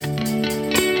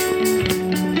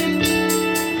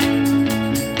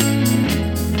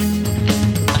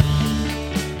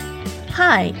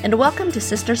Hi, and welcome to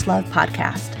Sisters Love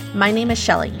Podcast. My name is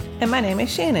Shelley. And my name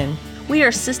is Shannon. We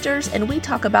are sisters, and we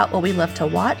talk about what we love to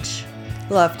watch,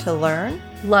 love to learn,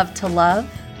 love to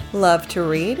love, love to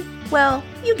read. Well,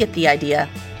 you get the idea.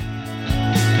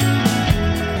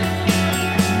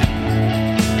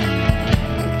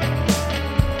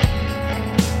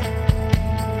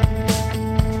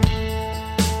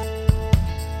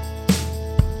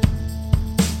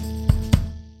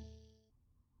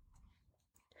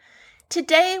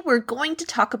 Today, we're going to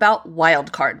talk about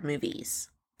Wildcard movies.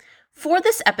 For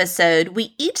this episode,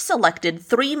 we each selected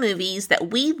 3 movies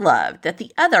that we loved that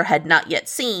the other had not yet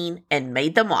seen and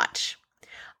made them watch.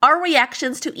 Our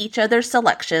reactions to each other's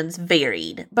selections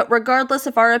varied, but regardless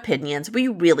of our opinions, we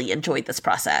really enjoyed this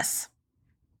process.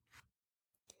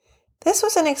 This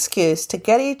was an excuse to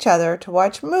get each other to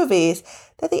watch movies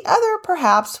that the other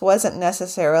perhaps wasn't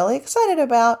necessarily excited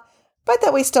about, but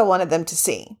that we still wanted them to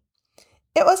see.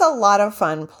 It was a lot of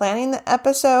fun planning the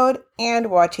episode and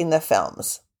watching the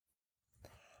films.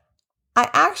 I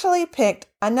actually picked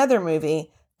another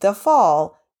movie, The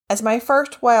Fall, as my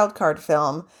first wildcard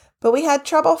film, but we had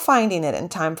trouble finding it in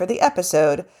time for the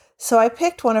episode, so I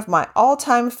picked one of my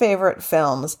all-time favorite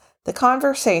films, The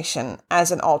Conversation,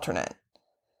 as an alternate.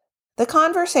 The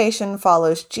Conversation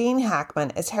follows Gene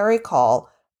Hackman as Harry Call,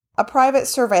 a private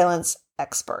surveillance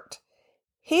expert.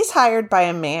 He's hired by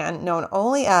a man known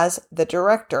only as the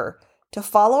director to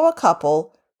follow a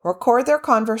couple, record their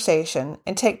conversation,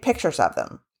 and take pictures of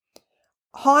them.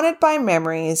 Haunted by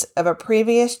memories of a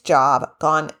previous job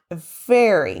gone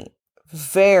very,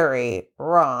 very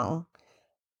wrong.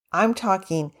 I'm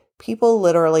talking people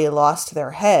literally lost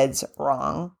their heads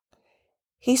wrong.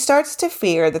 He starts to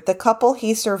fear that the couple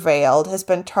he surveilled has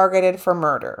been targeted for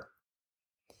murder.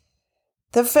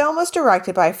 The film was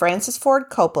directed by Francis Ford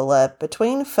Coppola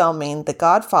between filming The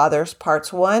Godfathers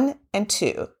Parts 1 and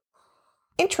 2.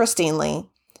 Interestingly,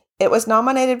 it was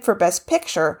nominated for Best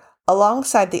Picture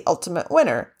alongside the ultimate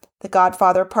winner, The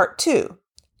Godfather Part 2.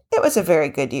 It was a very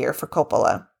good year for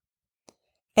Coppola.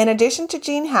 In addition to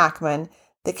Gene Hackman,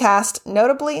 the cast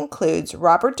notably includes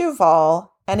Robert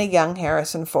Duvall and a young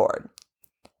Harrison Ford.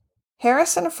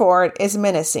 Harrison Ford is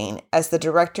menacing as the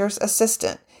director's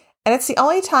assistant, and it's the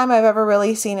only time I've ever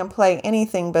really seen him play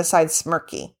anything besides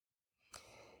smirky.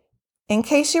 In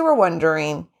case you were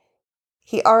wondering,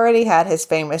 he already had his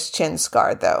famous chin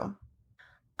scar, though.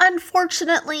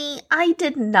 Unfortunately, I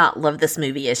did not love this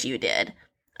movie as you did.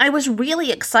 I was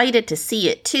really excited to see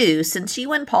it too, since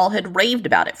you and Paul had raved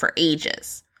about it for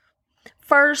ages.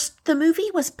 First, the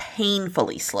movie was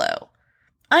painfully slow.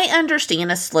 I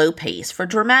understand a slow pace for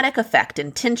dramatic effect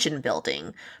and tension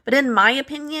building, but in my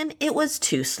opinion, it was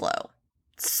too slow.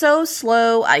 So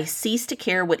slow, I ceased to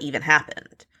care what even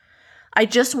happened. I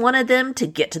just wanted them to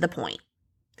get to the point.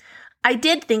 I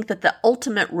did think that the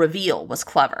ultimate reveal was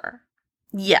clever.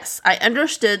 Yes, I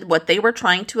understood what they were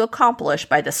trying to accomplish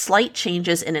by the slight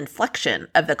changes in inflection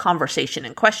of the conversation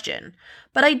in question,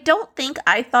 but I don't think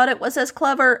I thought it was as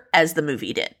clever as the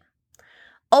movie did.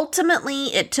 Ultimately,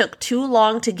 it took too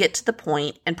long to get to the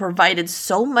point and provided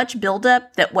so much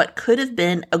buildup that what could have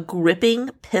been a gripping,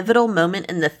 pivotal moment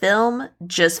in the film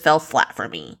just fell flat for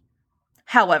me.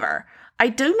 However, I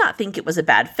do not think it was a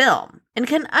bad film and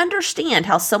can understand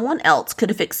how someone else could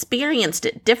have experienced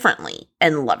it differently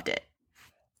and loved it.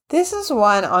 This is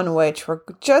one on which we're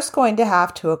just going to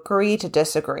have to agree to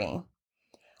disagree.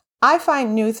 I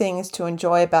find new things to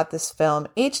enjoy about this film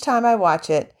each time I watch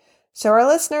it, so our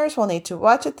listeners will need to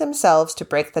watch it themselves to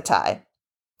break the tie.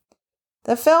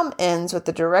 The film ends with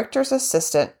the director's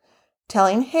assistant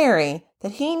telling Harry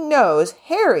that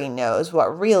Harry knows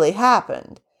what really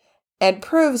happened, and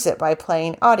proves it by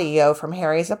playing audio from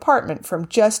Harry's apartment from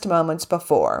just moments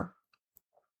before.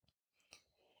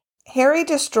 Harry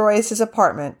destroys his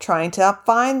apartment trying to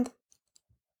find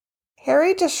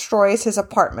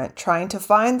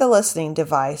the listening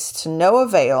device to no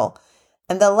avail,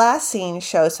 and the last scene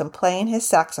shows him playing his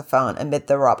saxophone amid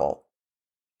the rubble.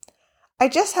 I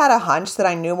just had a hunch that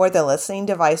I knew where the listening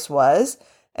device was,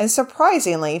 and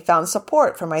surprisingly found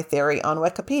support for my theory on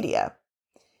Wikipedia.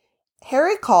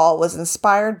 Harry Call was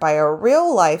inspired by a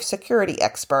real-life security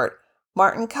expert,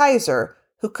 Martin Kaiser,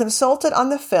 who consulted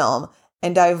on the film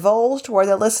and divulged where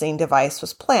the listening device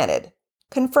was planted,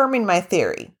 confirming my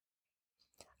theory.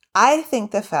 I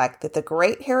think the fact that the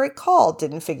great Harry Call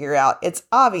didn't figure out its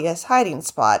obvious hiding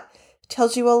spot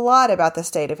tells you a lot about the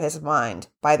state of his mind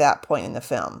by that point in the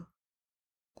film.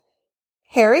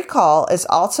 Harry Call is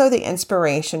also the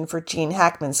inspiration for Gene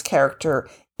Hackman's character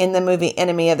in the movie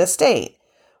Enemy of the State,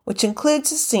 which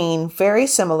includes a scene very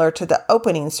similar to the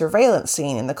opening surveillance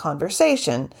scene in The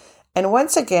Conversation, and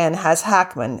once again has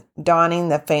Hackman donning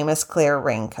the famous clear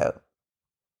raincoat.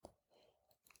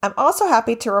 I'm also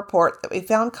happy to report that we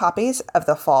found copies of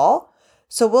The Fall,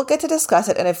 so we'll get to discuss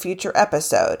it in a future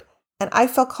episode, and I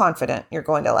feel confident you're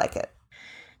going to like it.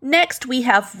 Next, we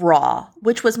have Raw,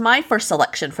 which was my first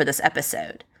selection for this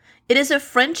episode. It is a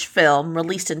French film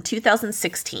released in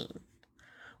 2016.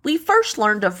 We first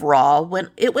learned of Raw when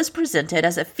it was presented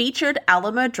as a featured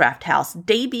Alamo Drafthouse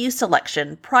debut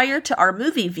selection prior to our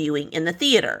movie viewing in the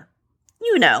theater.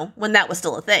 You know, when that was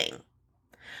still a thing.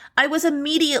 I was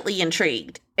immediately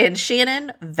intrigued, and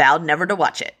Shannon vowed never to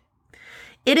watch it.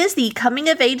 It is the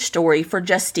coming-of-age story for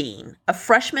Justine, a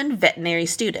freshman veterinary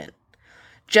student.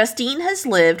 Justine has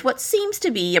lived what seems to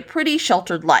be a pretty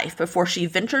sheltered life before she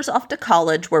ventures off to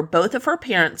college where both of her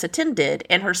parents attended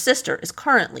and her sister is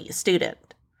currently a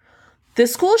student. The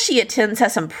school she attends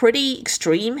has some pretty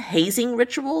extreme hazing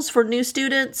rituals for new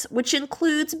students, which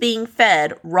includes being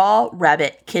fed raw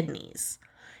rabbit kidneys.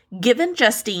 Given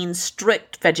Justine's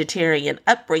strict vegetarian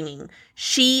upbringing,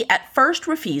 she at first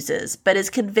refuses, but is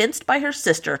convinced by her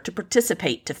sister to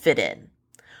participate to fit in.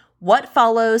 What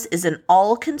follows is an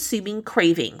all-consuming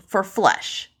craving for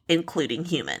flesh, including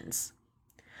humans.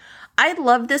 I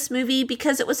loved this movie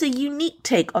because it was a unique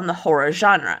take on the horror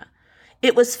genre.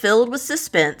 It was filled with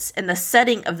suspense, and the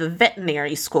setting of the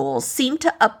veterinary school seemed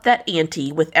to up that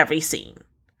ante with every scene.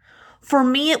 For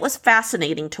me, it was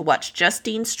fascinating to watch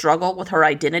Justine struggle with her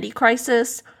identity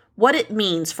crisis, what it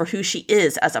means for who she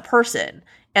is as a person,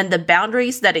 and the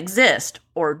boundaries that exist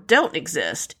or don't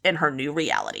exist in her new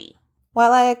reality.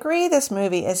 While I agree this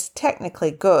movie is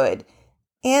technically good,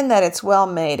 and that it's well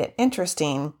made and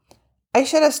interesting, I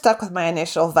should have stuck with my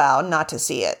initial vow not to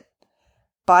see it.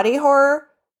 Body horror,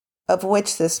 of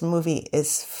which this movie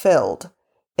is filled,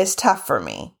 is tough for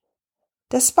me.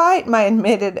 Despite my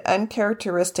admitted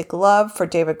uncharacteristic love for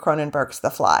David Cronenberg's The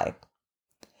Fly.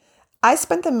 I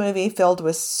spent the movie filled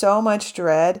with so much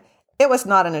dread, it was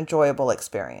not an enjoyable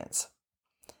experience.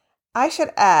 I should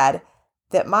add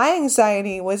that my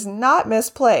anxiety was not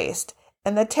misplaced,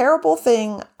 and the terrible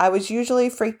thing I was usually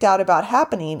freaked out about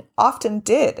happening often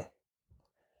did.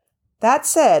 That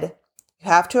said, you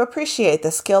have to appreciate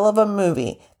the skill of a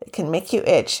movie that can make you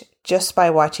itch just by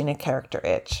watching a character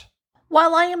itch.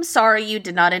 While I am sorry you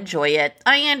did not enjoy it,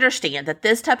 I understand that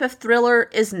this type of thriller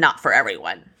is not for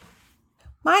everyone.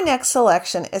 My next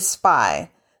selection is Spy,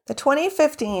 the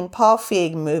 2015 Paul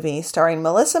Feig movie starring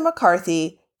Melissa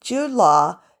McCarthy, Jude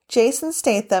Law, Jason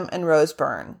Statham, and Rose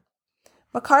Byrne.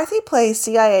 McCarthy plays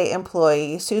CIA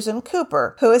employee Susan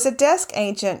Cooper, who is a desk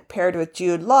agent paired with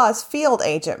Jude Law's field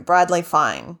agent Bradley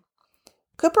Fine.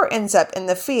 Cooper ends up in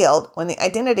the field when the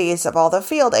identities of all the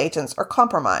field agents are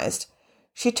compromised.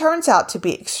 She turns out to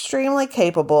be extremely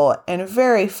capable and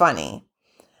very funny.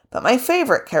 But my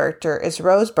favorite character is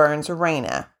Rose Byrne's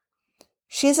Raina.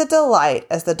 She's a delight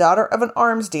as the daughter of an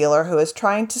arms dealer who is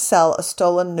trying to sell a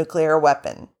stolen nuclear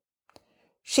weapon.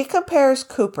 She compares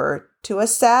Cooper to a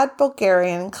sad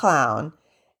Bulgarian clown,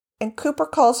 and Cooper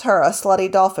calls her a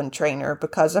slutty dolphin trainer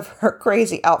because of her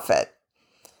crazy outfit.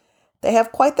 They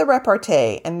have quite the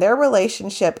repartee, and their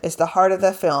relationship is the heart of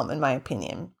the film, in my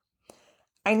opinion.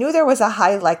 I knew there was a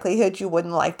high likelihood you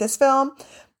wouldn't like this film,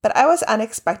 but I was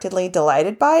unexpectedly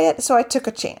delighted by it, so I took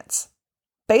a chance.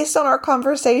 Based on our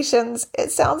conversations,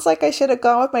 it sounds like I should have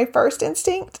gone with my first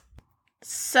instinct.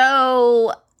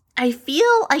 So, I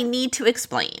feel I need to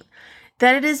explain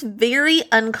that it is very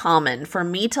uncommon for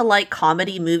me to like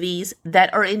comedy movies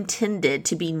that are intended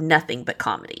to be nothing but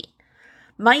comedy.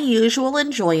 My usual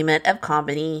enjoyment of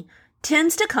comedy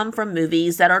tends to come from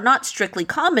movies that are not strictly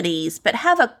comedies, but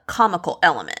have a comical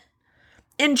element.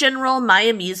 In general, my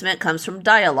amusement comes from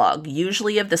dialogue,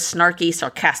 usually of the snarky,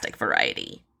 sarcastic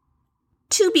variety.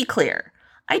 To be clear,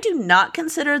 I do not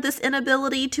consider this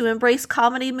inability to embrace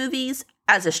comedy movies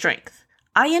as a strength.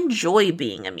 I enjoy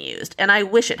being amused, and I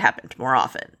wish it happened more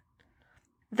often.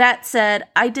 That said,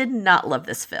 I did not love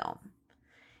this film.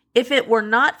 If it were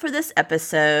not for this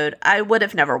episode, I would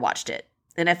have never watched it.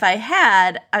 And if I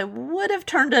had, I would have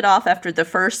turned it off after the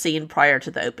first scene prior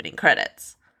to the opening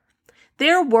credits.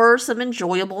 There were some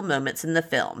enjoyable moments in the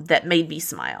film that made me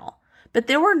smile, but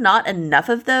there were not enough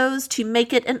of those to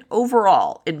make it an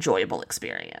overall enjoyable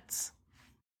experience.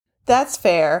 That's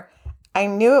fair. I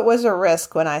knew it was a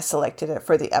risk when I selected it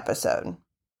for the episode.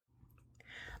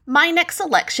 My next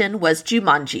selection was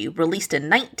Jumanji, released in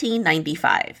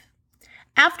 1995.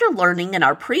 After learning in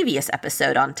our previous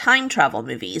episode on time travel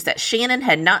movies that Shannon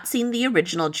had not seen the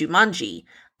original Jumanji,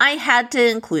 I had to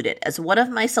include it as one of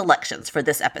my selections for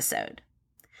this episode.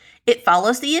 It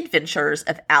follows the adventures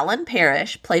of Alan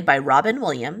Parrish, played by Robin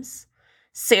Williams,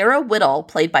 Sarah Whittle,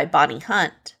 played by Bonnie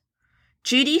Hunt,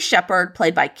 Judy Shepard,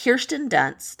 played by Kirsten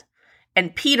Dunst,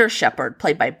 and Peter Shepard,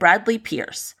 played by Bradley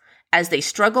Pierce, as they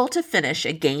struggle to finish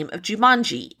a game of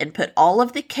Jumanji and put all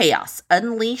of the chaos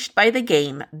unleashed by the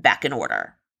game back in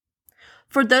order.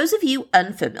 For those of you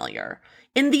unfamiliar,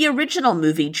 in the original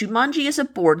movie, Jumanji is a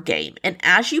board game, and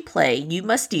as you play, you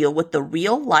must deal with the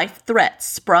real-life threats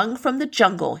sprung from the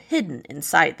jungle hidden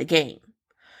inside the game.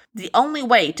 The only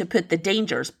way to put the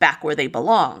dangers back where they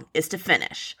belong is to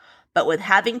finish, but with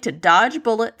having to dodge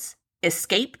bullets,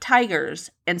 escape tigers,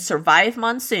 and survive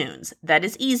monsoons, that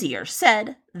is easier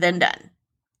said than done.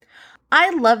 I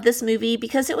love this movie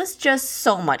because it was just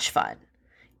so much fun.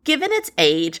 Given its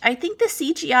age, I think the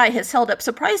CGI has held up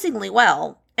surprisingly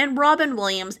well, and Robin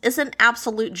Williams is an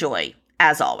absolute joy,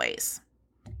 as always.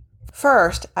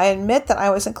 First, I admit that I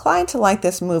was inclined to like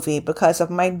this movie because of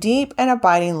my deep and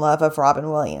abiding love of Robin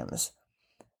Williams.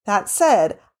 That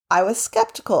said, I was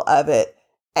skeptical of it,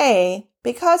 A,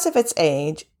 because of its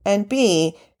age, and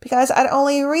B, because I'd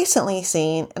only recently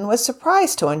seen and was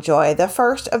surprised to enjoy the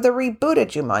first of the rebooted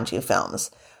Jumanji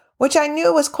films, which I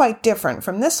knew was quite different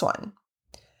from this one.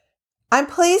 I'm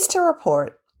pleased to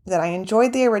report that I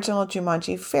enjoyed the original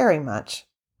Jumanji very much.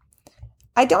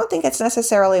 I don't think it's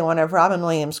necessarily one of Robin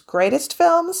Williams' greatest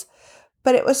films,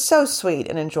 but it was so sweet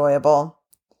and enjoyable.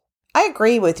 I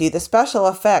agree with you, the special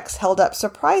effects held up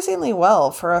surprisingly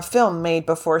well for a film made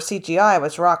before CGI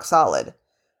was rock solid.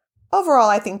 Overall,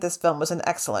 I think this film was an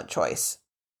excellent choice.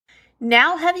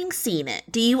 Now having seen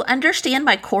it, do you understand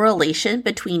my correlation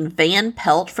between Van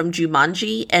Pelt from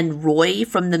Jumanji and Roy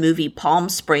from the movie Palm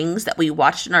Springs that we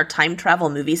watched in our Time Travel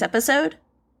Movies episode?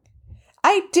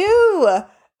 I do!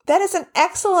 That is an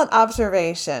excellent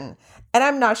observation. And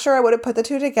I'm not sure I would have put the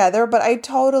two together, but I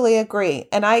totally agree.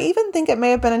 And I even think it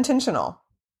may have been intentional.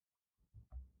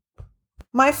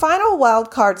 My final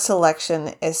wildcard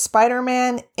selection is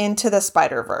Spider-Man Into the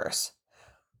Spider-Verse.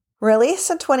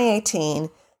 Released in 2018,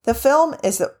 the film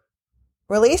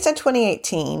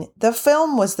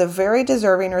was the very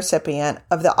deserving recipient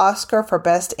of the Oscar for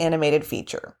Best Animated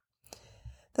Feature.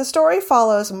 The story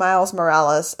follows Miles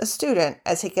Morales, a student,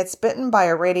 as he gets bitten by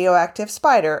a radioactive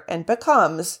spider and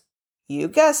becomes, you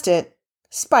guessed it,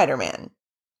 Spider-Man.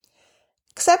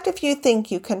 Except if you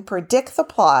think you can predict the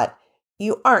plot,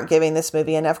 you aren't giving this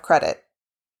movie enough credit.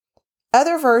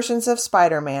 Other versions of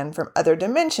Spider-Man from other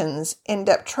dimensions end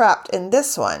up trapped in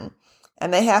this one,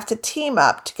 and they have to team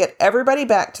up to get everybody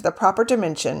back to the proper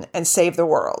dimension and save the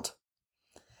world.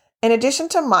 In addition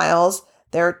to Miles,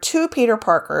 there are two Peter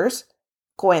Parkers,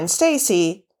 Gwen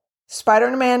Stacy,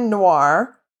 Spider-Man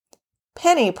Noir,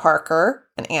 Penny Parker,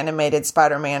 an animated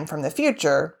Spider-Man from the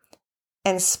future,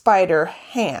 and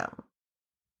Spider-Ham,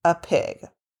 a pig.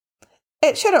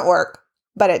 It shouldn't work,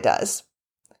 but it does.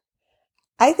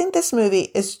 I think this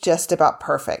movie is just about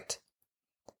perfect.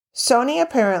 Sony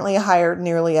apparently hired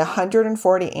nearly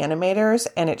 140 animators,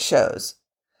 and it shows.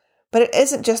 But it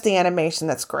isn't just the animation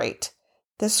that's great.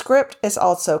 The script is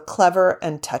also clever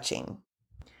and touching.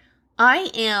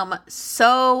 I am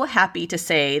so happy to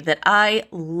say that I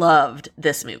loved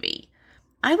this movie.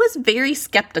 I was very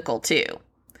skeptical too.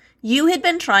 You had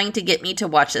been trying to get me to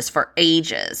watch this for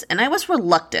ages, and I was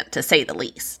reluctant to say the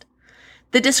least.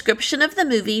 The description of the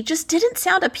movie just didn't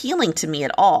sound appealing to me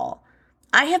at all.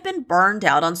 I have been burned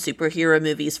out on superhero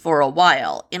movies for a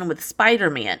while, and with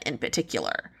Spider-Man in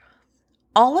particular.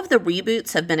 All of the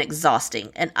reboots have been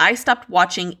exhausting, and I stopped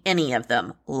watching any of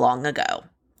them long ago.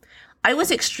 I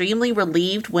was extremely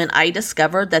relieved when I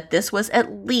discovered that this was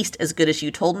at least as good as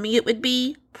you told me it would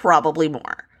be, probably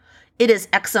more. It is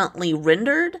excellently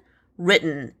rendered,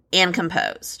 written, and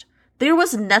composed. There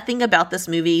was nothing about this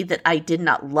movie that I did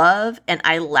not love, and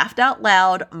I laughed out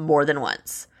loud more than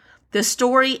once. The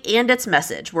story and its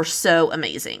message were so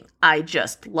amazing. I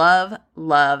just loved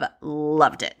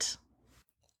it.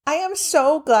 I am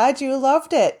so glad you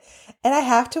loved it. And I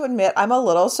have to admit, I'm a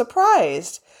little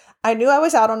surprised. I knew I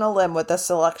was out on a limb with this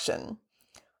selection.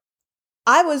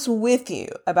 I was with you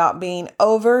about being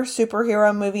over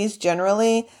superhero movies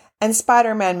generally, and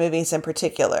Spider-Man movies in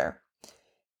particular.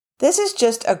 This is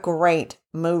just a great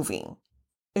movie,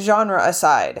 genre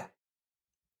aside.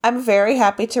 I'm very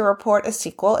happy to report a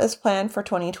sequel is planned for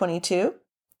 2022,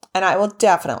 and I will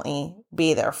definitely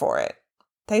be there for it.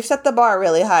 They've set the bar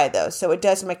really high, though, so it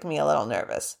does make me a little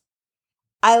nervous.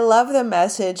 I love the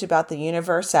message about the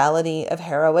universality of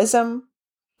heroism.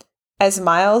 As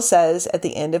Miles says at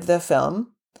the end of the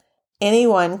film,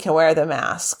 anyone can wear the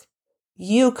mask.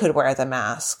 You could wear the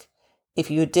mask.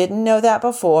 If you didn't know that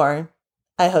before,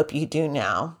 I hope you do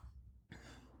now.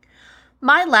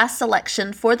 My last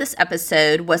selection for this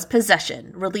episode was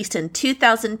Possession, released in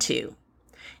 2002.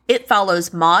 It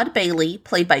follows Maude Bailey,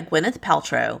 played by Gwyneth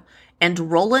Paltrow,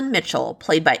 and Roland Mitchell,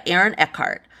 played by Aaron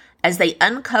Eckhart, as they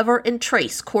uncover and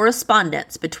trace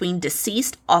correspondence between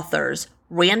deceased authors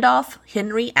Randolph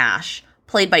Henry Ashe,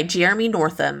 played by Jeremy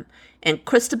Northam, and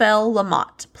Christabel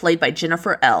Lamott, played by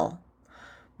Jennifer L.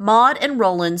 Maude and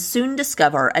Roland soon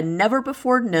discover a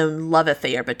never-before-known love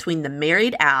affair between the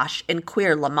married Ashe and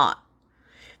queer Lamott.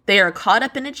 They are caught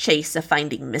up in a chase of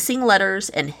finding missing letters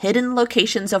and hidden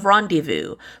locations of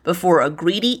rendezvous before a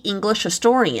greedy English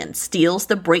historian steals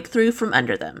the breakthrough from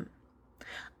under them.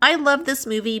 I love this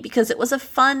movie because it was a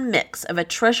fun mix of a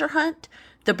treasure hunt,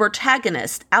 the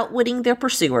protagonists outwitting their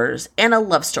pursuers, and a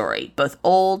love story, both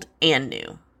old and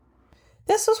new.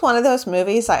 This was one of those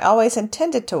movies I always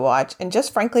intended to watch and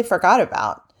just frankly forgot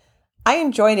about. I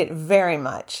enjoyed it very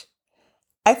much.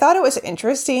 I thought it was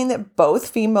interesting that both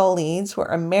female leads were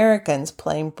Americans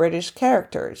playing British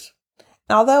characters.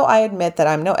 And although I admit that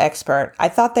I'm no expert, I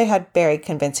thought they had very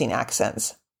convincing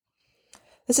accents.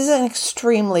 This is an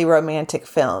extremely romantic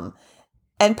film,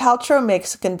 and Paltrow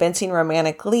makes a convincing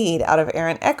romantic lead out of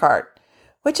Aaron Eckhart,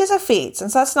 which is a feat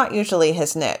since that's not usually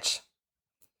his niche.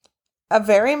 A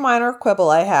very minor quibble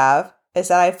I have is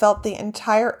that I felt the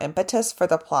entire impetus for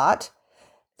the plot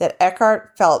that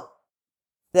Eckhart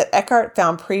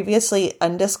found previously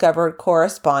undiscovered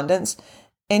correspondence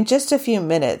in just a few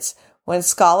minutes when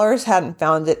scholars hadn't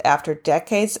found it after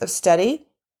decades of study,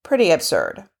 pretty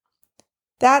absurd.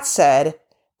 That said,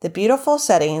 the beautiful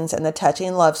settings and the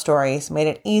touching love stories made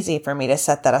it easy for me to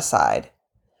set that aside.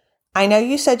 I know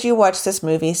you said you watch this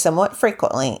movie somewhat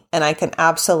frequently, and I can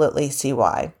absolutely see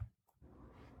why.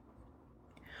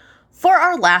 For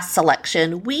our last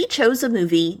selection, we chose a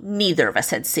movie neither of us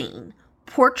had seen,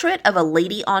 Portrait of a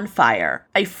Lady on Fire,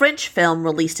 a French film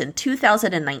released in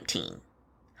 2019.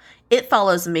 It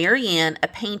follows Marianne, a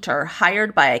painter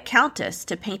hired by a countess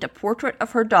to paint a portrait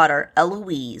of her daughter,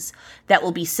 Eloise, that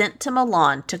will be sent to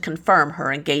Milan to confirm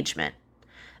her engagement.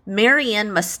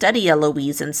 Marianne must study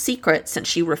Eloise in secret since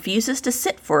she refuses to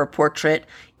sit for a portrait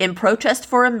in protest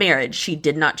for a marriage she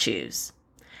did not choose.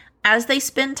 As they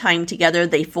spend time together,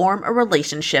 they form a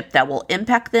relationship that will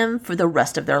impact them for the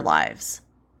rest of their lives.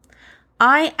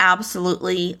 I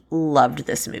absolutely loved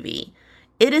this movie.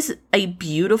 It is a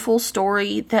beautiful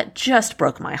story that just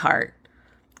broke my heart.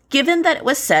 Given that it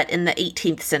was set in the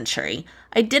 18th century,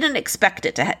 I didn't expect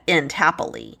it to end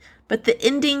happily, but the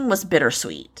ending was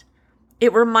bittersweet.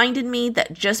 It reminded me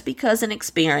that just because an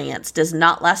experience does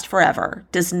not last forever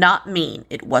does not mean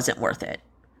it wasn't worth it.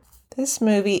 This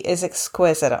movie is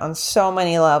exquisite on so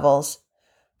many levels.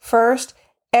 First,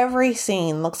 every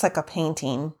scene looks like a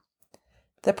painting.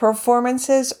 The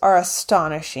performances are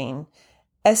astonishing,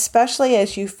 especially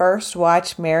as you first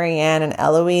watch Marianne and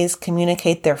Eloise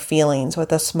communicate their feelings with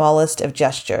the smallest of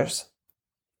gestures.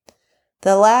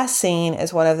 The last scene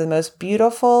is one of the most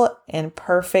beautiful and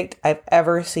perfect I've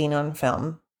ever seen on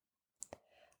film.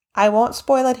 I won't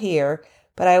spoil it here,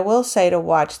 but I will say to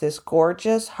watch this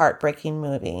gorgeous, heartbreaking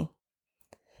movie.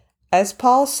 As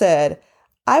Paul said,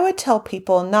 I would tell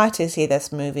people not to see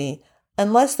this movie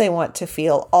unless they want to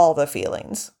feel all the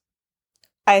feelings.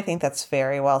 I think that's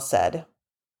very well said.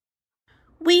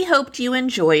 We hoped you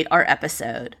enjoyed our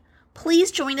episode.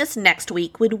 Please join us next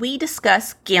week when we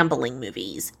discuss gambling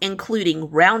movies, including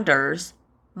Rounders,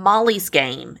 Molly's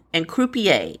Game, and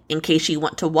Croupier, in case you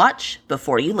want to watch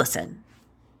before you listen.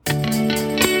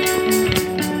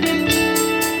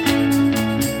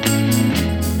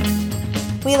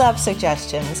 We love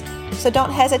suggestions, so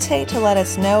don't hesitate to let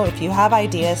us know if you have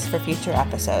ideas for future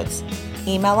episodes.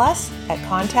 Email us at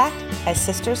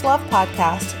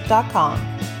contact@sisterslovepodcast.com.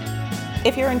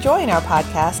 If you're enjoying our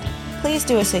podcast, please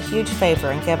do us a huge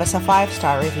favor and give us a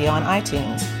 5-star review on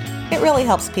iTunes. It really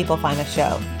helps people find the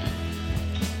show.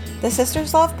 The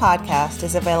Sisters Love Podcast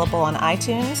is available on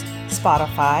iTunes,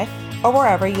 Spotify, or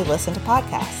wherever you listen to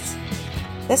podcasts.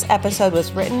 This episode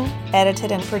was written,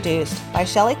 edited, and produced by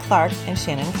Shelley Clark and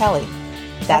Shannon Kelly.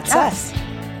 That's us.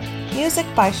 Music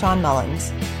by Sean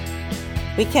Mullins.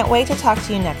 We can't wait to talk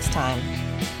to you next time.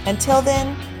 Until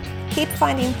then, keep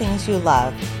finding things you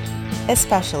love,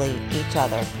 especially each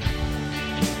other.